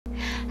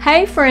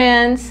Hey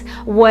friends,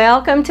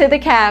 welcome to the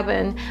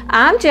cabin.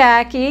 I'm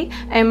Jackie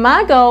and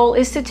my goal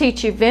is to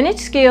teach you vintage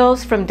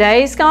skills from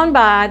days gone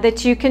by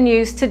that you can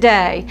use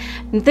today.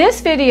 This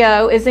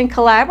video is in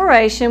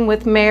collaboration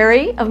with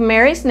Mary of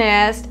Mary's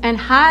Nest and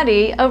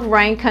Heidi of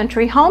Rain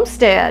Country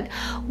Homestead,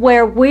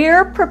 where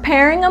we're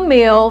preparing a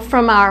meal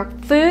from our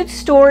food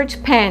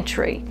storage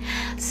pantry.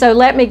 So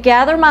let me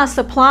gather my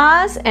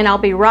supplies and I'll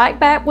be right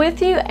back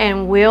with you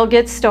and we'll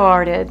get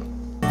started.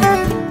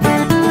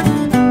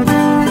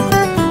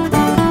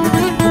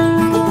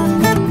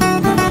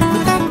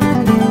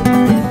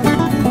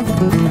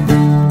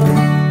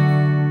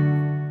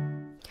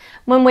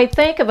 When we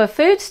think of a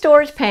food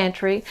storage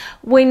pantry,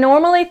 we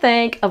normally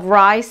think of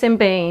rice and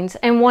beans,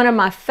 and one of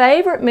my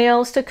favorite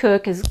meals to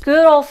cook is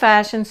good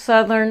old-fashioned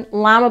southern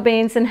lima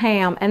beans and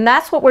ham, and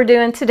that's what we're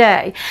doing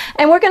today.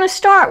 And we're going to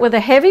start with a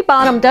heavy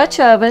bottom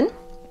Dutch oven.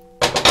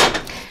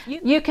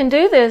 You can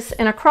do this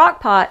in a crock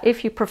pot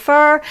if you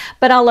prefer,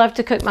 but I love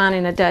to cook mine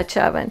in a Dutch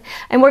oven.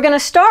 And we're going to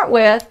start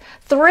with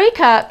 3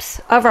 cups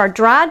of our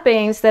dried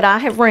beans that I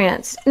have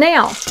rinsed.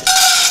 Now,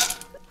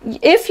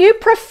 if you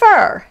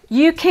prefer,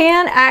 you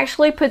can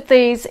actually put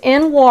these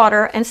in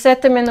water and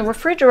set them in the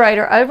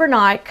refrigerator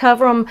overnight.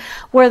 Cover them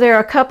where they're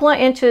a couple of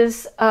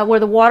inches, where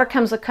the water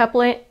comes a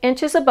couple of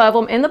inches above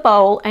them in the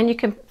bowl, and you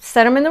can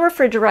set them in the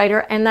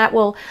refrigerator, and that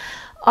will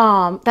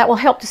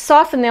help to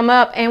soften them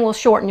up and will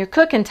shorten your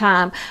cooking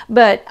time.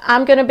 But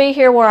I'm going to be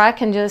here where I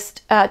can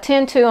just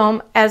tend to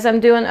them as I'm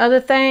doing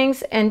other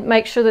things and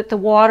make sure that the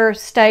water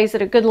stays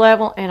at a good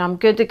level, and I'm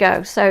good to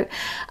go. So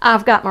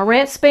I've got my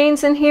rinsed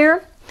beans in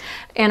here.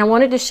 And I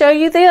wanted to show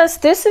you this.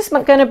 This is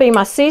going to be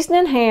my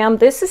seasoning ham.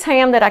 This is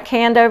ham that I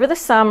canned over the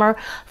summer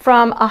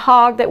from a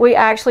hog that we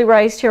actually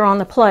raised here on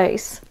the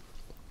place.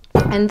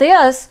 And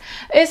this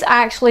is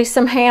actually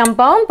some ham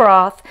bone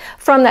broth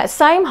from that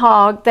same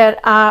hog that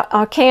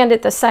I canned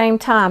at the same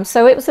time.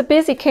 So it was a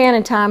busy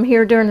canning time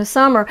here during the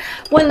summer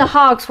when the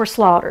hogs were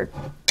slaughtered.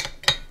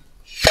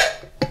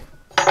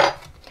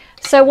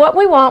 So what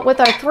we want with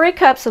our 3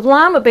 cups of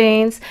lima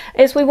beans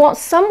is we want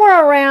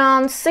somewhere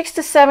around 6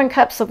 to 7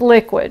 cups of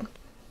liquid.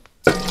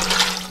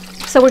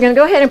 So we're going to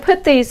go ahead and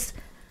put these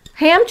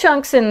ham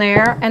chunks in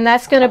there, and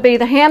that's going to be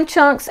the ham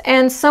chunks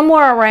and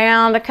somewhere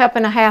around 1.5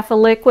 cups of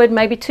liquid,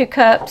 maybe 2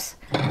 cups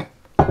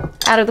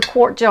out of the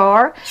quart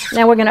jar.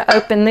 Now we're going to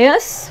open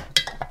this.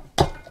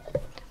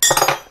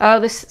 Oh,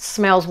 this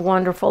smells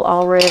wonderful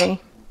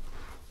already.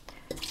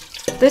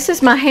 This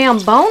is my ham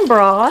bone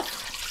broth.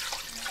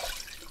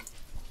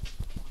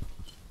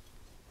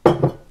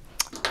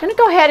 I'm going to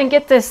go ahead and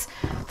get this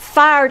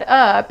fired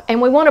up,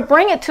 and we want to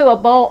bring it to a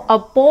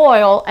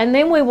boil, and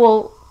then we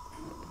will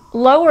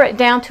lower it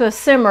down to a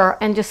simmer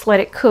and just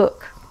let it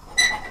cook.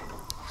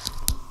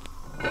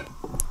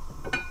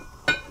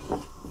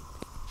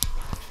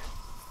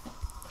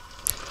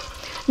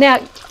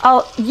 Now,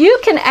 you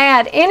can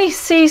add any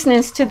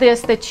seasonings to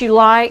this that you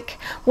like,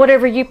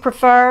 whatever you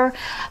prefer.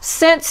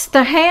 Since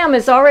the ham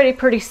is already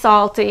pretty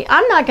salty,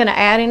 I'm not going to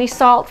add any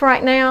salt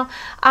right now.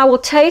 I will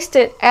taste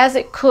it as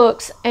it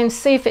cooks and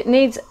see if it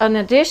needs an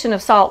addition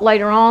of salt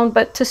later on.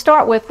 But to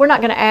start with, we're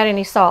not going to add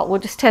any salt. We'll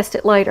just test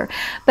it later.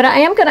 But I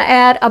am going to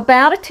add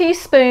about a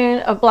teaspoon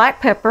of black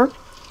pepper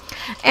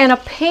and a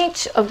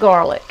pinch of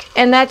garlic.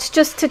 And that's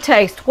just to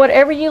taste,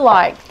 whatever you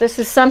like. This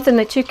is something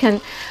that you can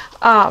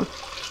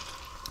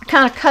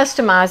kind of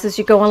customize as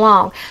you go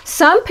along.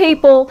 Some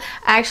people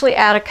actually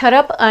add a cut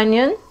up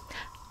onion.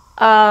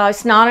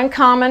 It's not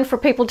uncommon for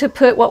people to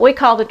put what we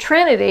call the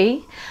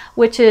Trinity,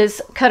 which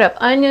is cut up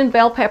onion,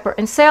 bell pepper,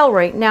 and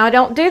celery. Now I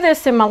don't do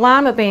this in my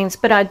lima beans,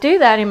 but I do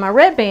that in my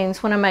red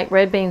beans when I make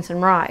red beans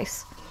and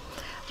rice.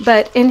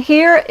 But in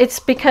here, it's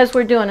because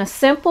we're doing a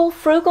simple,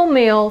 frugal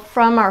meal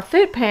from our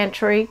food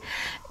pantry.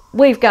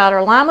 We've got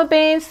our lima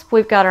beans,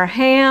 we've got our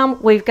ham,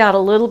 we've got a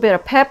little bit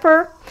of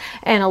pepper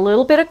and a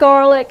little bit of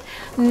garlic.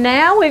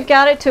 Now we've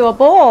got it to a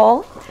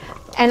boil,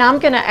 and I'm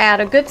going to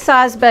add a good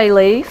sized bay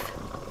leaf.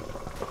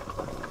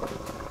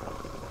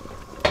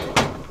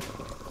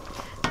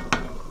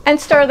 And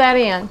stir that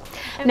in.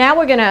 Now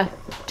we're going to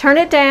turn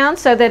it down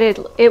so that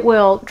it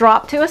will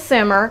drop to a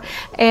simmer,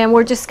 and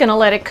we're just going to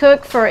let it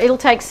cook for, it'll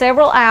take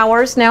several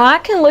hours. Now I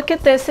can look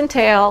at this and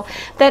tell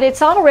that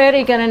it's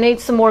already going to need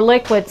some more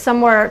liquid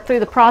somewhere through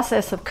the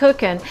process of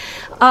cooking.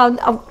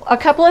 A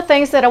couple of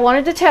things that I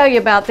wanted to tell you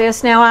about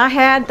this. Now I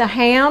had the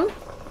ham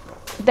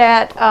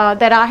that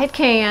I had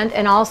canned,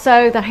 and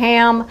also the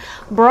ham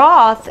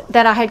broth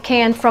that I had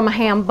canned from a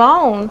ham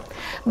bone.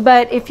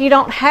 But if you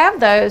don't have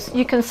those,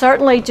 you can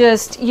certainly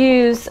just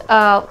use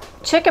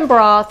chicken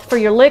broth for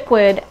your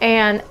liquid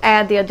and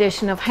add the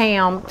addition of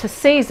ham to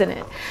season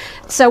it.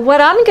 So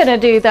what I'm going to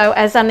do though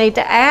is I need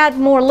to add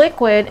more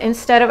liquid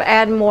instead of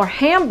adding more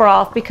ham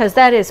broth, because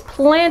that is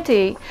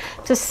plenty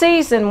to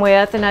season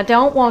with and I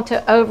don't want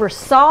to over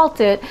salt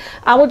it.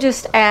 I will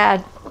just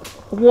add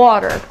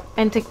water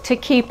and to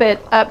keep it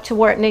up to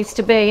where it needs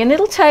to be. And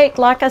it'll take,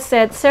 like I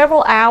said,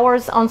 several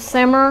hours on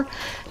simmer.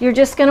 You're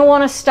just going to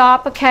want to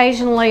stop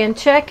occasionally and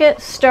check it,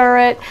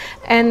 stir it,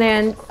 and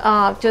then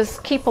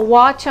just keep a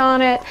watch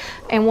on it.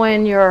 And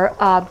when your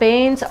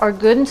beans are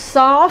good and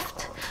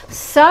soft,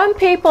 some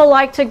people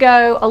like to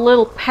go a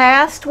little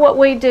past what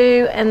we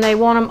do and they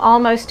want them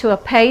almost to a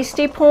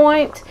pasty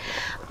point.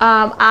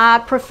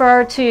 I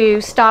prefer to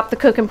stop the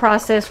cooking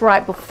process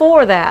right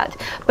before that,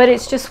 but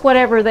it's just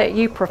whatever that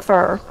you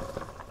prefer.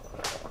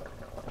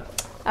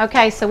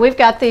 Okay, so we've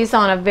got these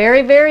on a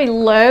very, very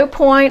low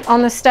point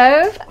on the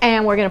stove,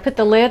 and we're going to put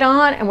the lid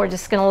on and we're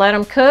just going to let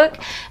them cook.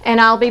 And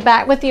I'll be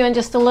back with you in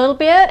just a little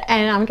bit,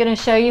 and I'm going to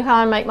show you how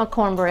I make my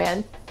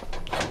cornbread.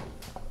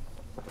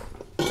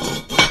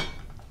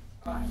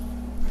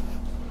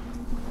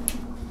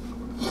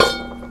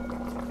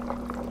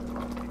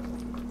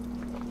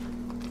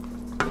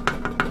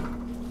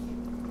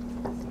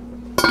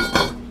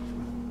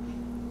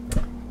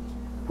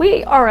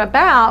 We are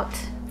about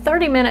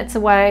 30 minutes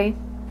away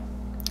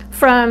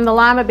from the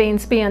lima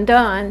beans being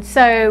done,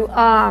 so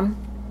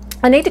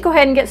I need to go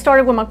ahead and get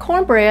started with my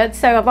cornbread.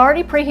 So I've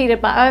already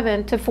preheated my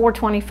oven to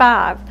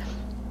 425.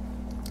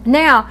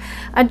 Now,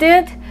 I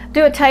did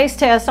do a taste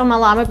test on my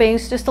lima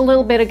beans just a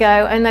little bit ago,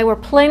 and they were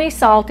plenty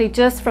salty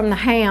just from the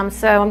ham,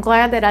 so I'm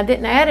glad that I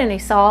didn't add any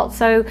salt.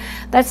 So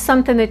that's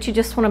something that you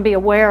just want to be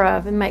aware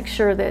of and make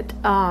sure that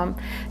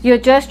you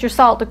adjust your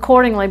salt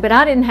accordingly, but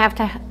I didn't have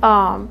to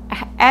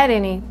add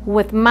any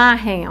with my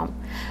ham.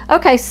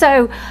 Okay,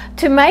 so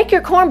to make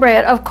your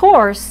cornbread, of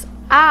course,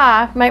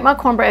 I make my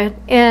cornbread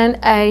in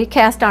a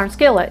cast iron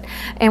skillet,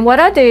 and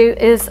what I do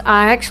is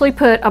I actually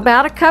put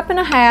about 1.5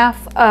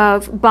 cups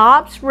of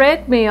Bob's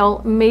red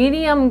meal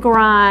medium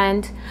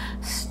grind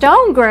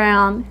stone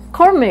ground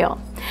cornmeal,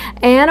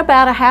 and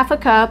about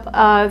 1/2 cup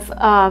of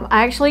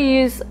I actually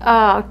use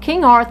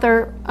King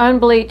Arthur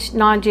unbleached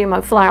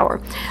non-GMO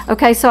flour.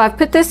 Okay, so I've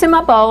put this in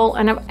my bowl,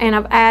 and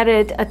I've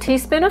added a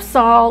teaspoon of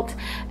salt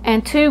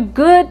and 2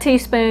 good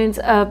teaspoons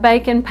of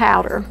baking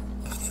powder.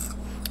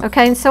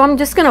 Okay, and so I'm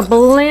just going to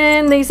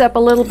blend these up a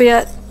little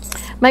bit.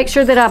 Make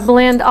sure that I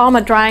blend all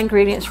my dry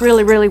ingredients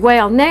really, really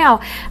well.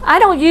 Now, I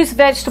don't use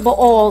vegetable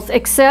oils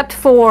except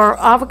for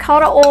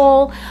avocado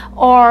oil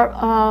or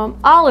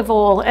olive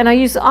oil, and I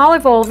use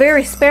olive oil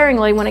very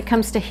sparingly when it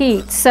comes to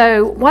heat.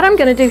 So what I'm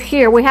going to do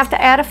here, we have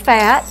to add a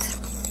fat.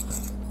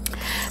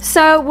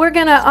 So we're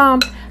going to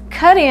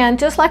cut in,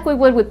 just like we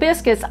would with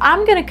biscuits,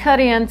 I'm going to cut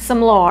in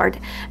some lard.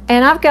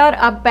 And I've got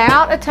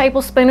about 1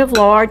 tablespoon of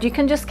lard. You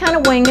can just kind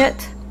of wing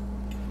it.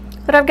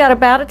 But I've got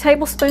about 1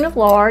 tablespoon of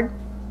lard.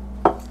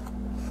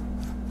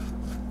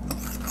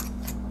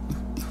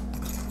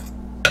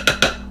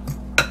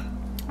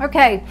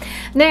 Okay,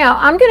 now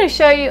I'm going to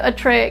show you a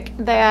trick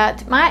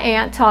that my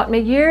aunt taught me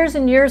years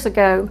and years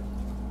ago.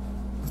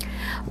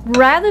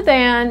 Rather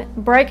than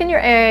breaking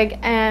your egg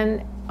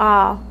and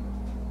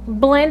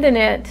blending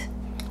it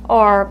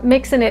or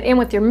mixing it in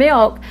with your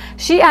milk,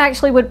 she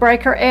actually would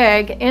break her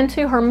egg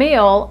into her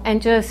meal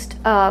and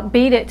just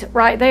beat it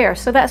right there.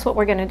 So that's what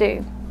we're going to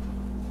do.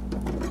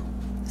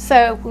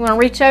 So we're going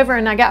to reach over,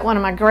 and I got one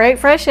of my great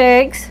fresh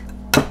eggs,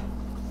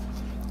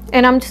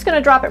 and I'm just going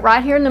to drop it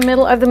right here in the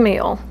middle of the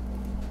meal.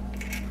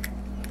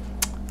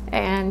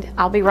 And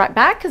I'll be right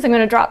back because I'm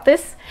going to drop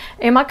this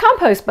in my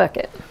compost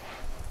bucket.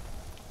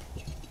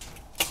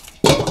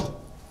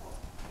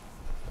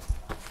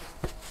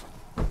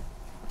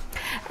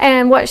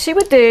 And what she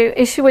would do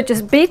is she would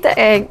just beat the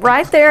egg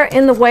right there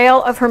in the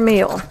well of her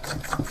meal.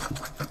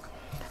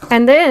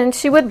 And then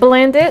she would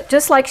blend it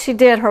just like she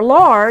did her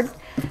lard.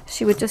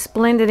 She would just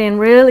blend it in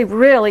really,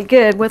 really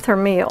good with her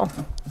meal.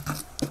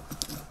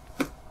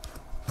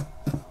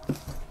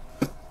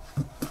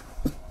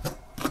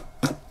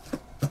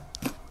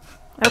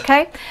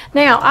 Okay,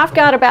 now I've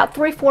got about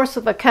 3/4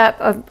 of a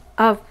cup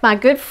of my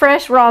good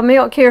fresh raw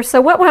milk here.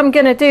 So what I'm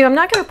going to do, I'm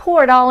not going to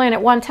pour it all in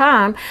at one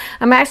time.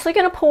 I'm actually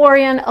going to pour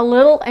in a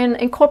little and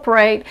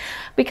incorporate,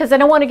 because I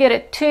don't want to get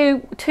it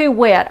too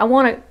wet. I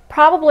want it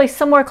probably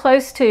somewhere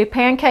close to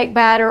pancake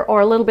batter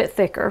or a little bit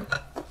thicker.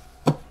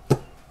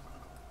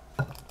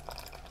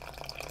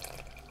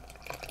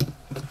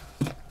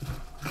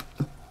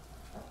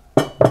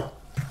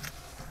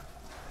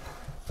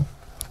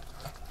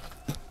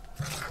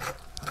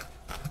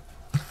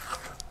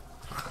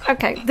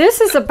 Okay, this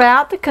is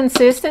about the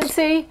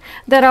consistency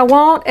that I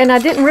want, and I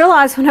didn't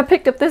realize when I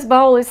picked up this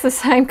bowl it's the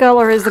same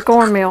color as the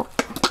cornmeal.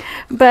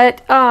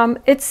 But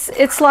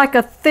it's like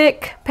a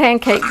thick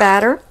pancake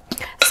batter.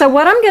 So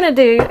what I'm going to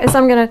do is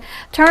I'm going to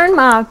turn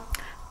my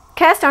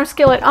cast iron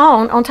skillet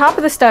on top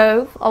of the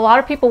stove. A lot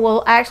of people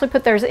will actually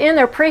put theirs in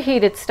their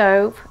preheated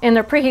stove, in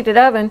their preheated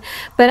oven,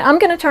 but I'm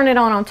going to turn it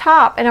on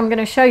top, and I'm going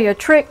to show you a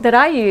trick that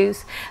I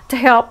use to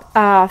help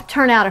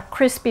turn out a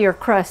crispier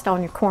crust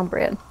on your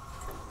cornbread.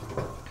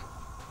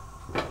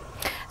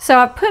 So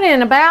I put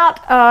in about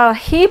a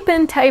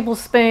heaping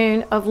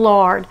tablespoon of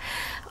lard.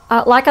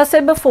 Like I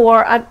said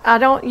before, I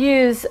don't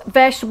use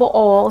vegetable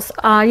oils.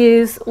 I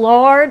use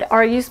lard,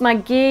 or I use my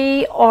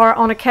ghee, or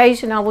on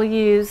occasion I will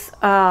use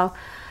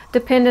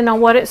depending on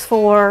what it's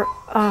for.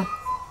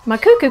 My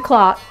cuckoo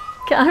clock,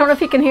 I don't know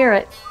if you can hear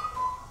it.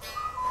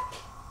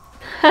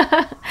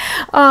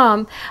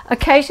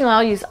 Occasionally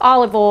I'll use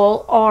olive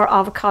oil or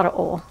avocado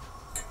oil.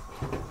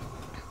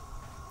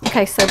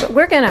 Okay, so but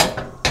we're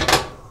gonna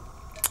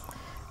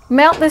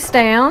melt this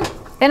down,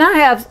 and I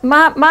have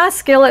my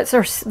skillets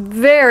are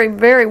very,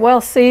 very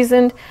well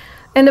seasoned,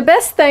 and the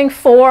best thing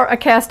for a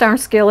cast iron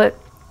skillet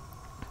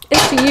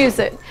is to use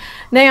it.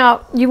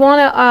 Now you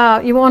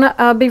want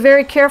to be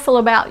very careful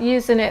about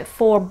using it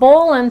for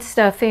boiling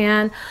stuff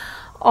in,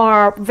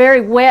 or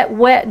very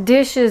wet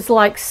dishes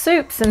like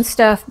soups and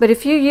stuff. But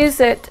if you use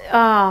it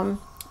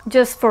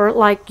just for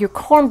like your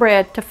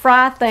cornbread to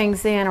fry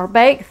things in or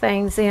bake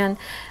things in,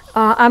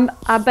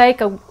 I bake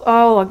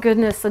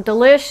a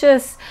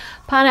delicious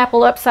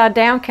pineapple upside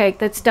down cake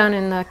that's done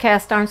in the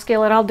cast iron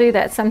skillet. I'll do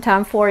that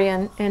sometime for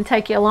you and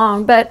take you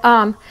along. But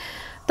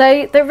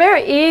they're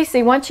very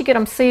easy once you get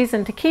them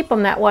seasoned to keep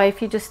them that way,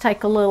 if you just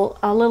take a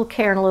little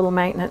care and a little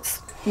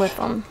maintenance with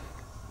them.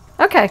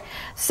 Okay,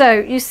 so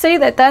you see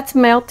that that's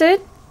melted,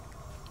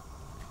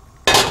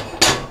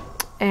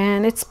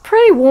 and it's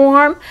pretty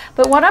warm.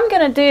 But what I'm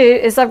going to do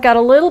is I've got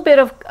a little bit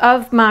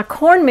of my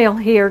cornmeal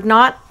here,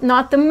 not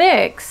the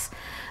mix,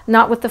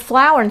 not with the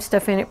flour and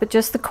stuff in it, but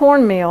just the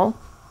cornmeal.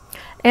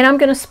 And I'm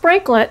going to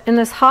sprinkle it in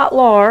this hot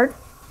lard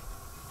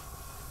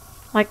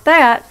like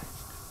that.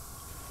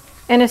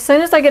 And as soon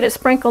as I get it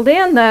sprinkled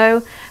in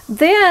though,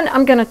 then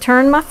I'm going to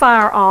turn my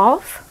fire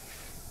off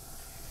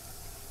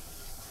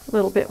a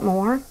little bit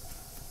more.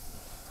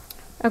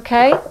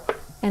 Okay,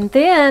 and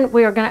then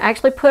we are going to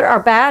actually put our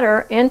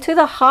batter into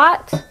the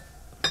hot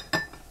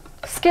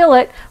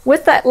skillet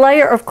with that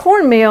layer of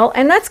cornmeal,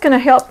 and that's going to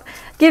help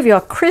give you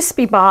a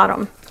crispy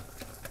bottom,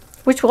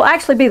 which will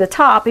actually be the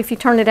top if you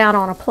turn it out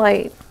on a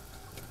plate.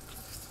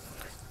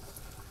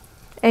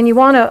 And you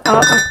want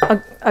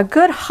a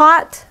good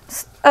hot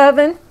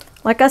oven.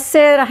 Like I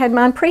said, I had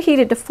mine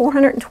preheated to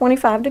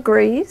 425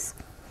 degrees.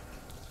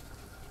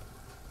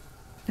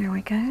 There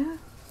we go.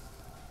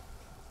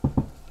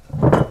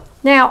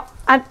 Now,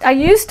 I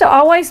used to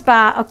always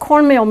buy a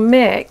cornmeal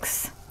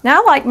mix.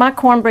 Now I like my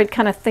cornbread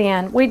kind of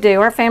thin. We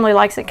do. Our family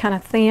likes it kind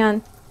of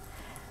thin.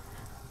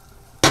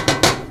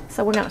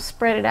 So we're going to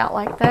spread it out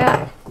like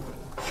that.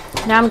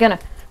 Now I'm going to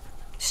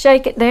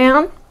shake it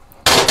down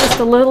just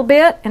a little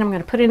bit, and I'm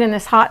going to put it in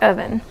this hot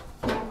oven.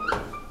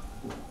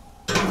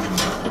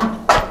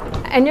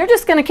 And you're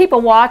just going to keep a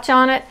watch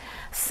on it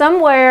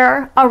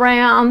somewhere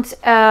around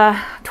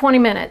 20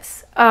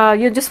 minutes.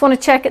 You just want to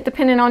check it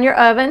depending on your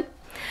oven.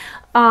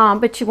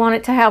 But you want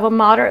it to have a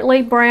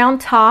moderately brown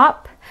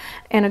top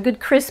and a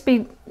good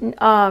crispy,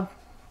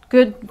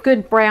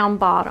 good brown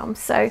bottom.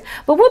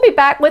 But we'll be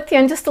back with you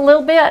in just a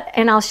little bit,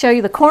 and I'll show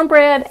you the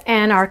cornbread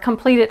and our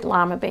completed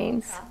lima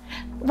beans.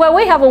 Well,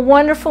 we have a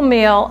wonderful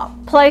meal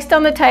placed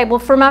on the table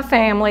for my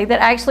family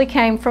that actually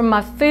came from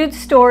my food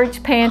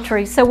storage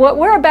pantry. So what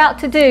we're about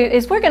to do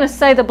is we're going to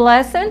say the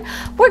blessing,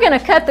 we're going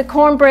to cut the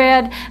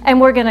cornbread, and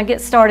we're going to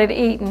get started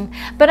eating.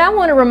 But I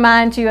want to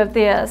remind you of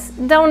this.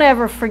 Don't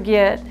ever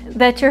forget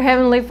that your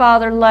Heavenly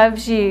Father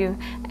loves you,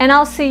 and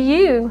I'll see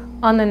you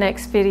on the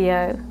next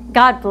video.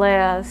 God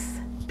bless.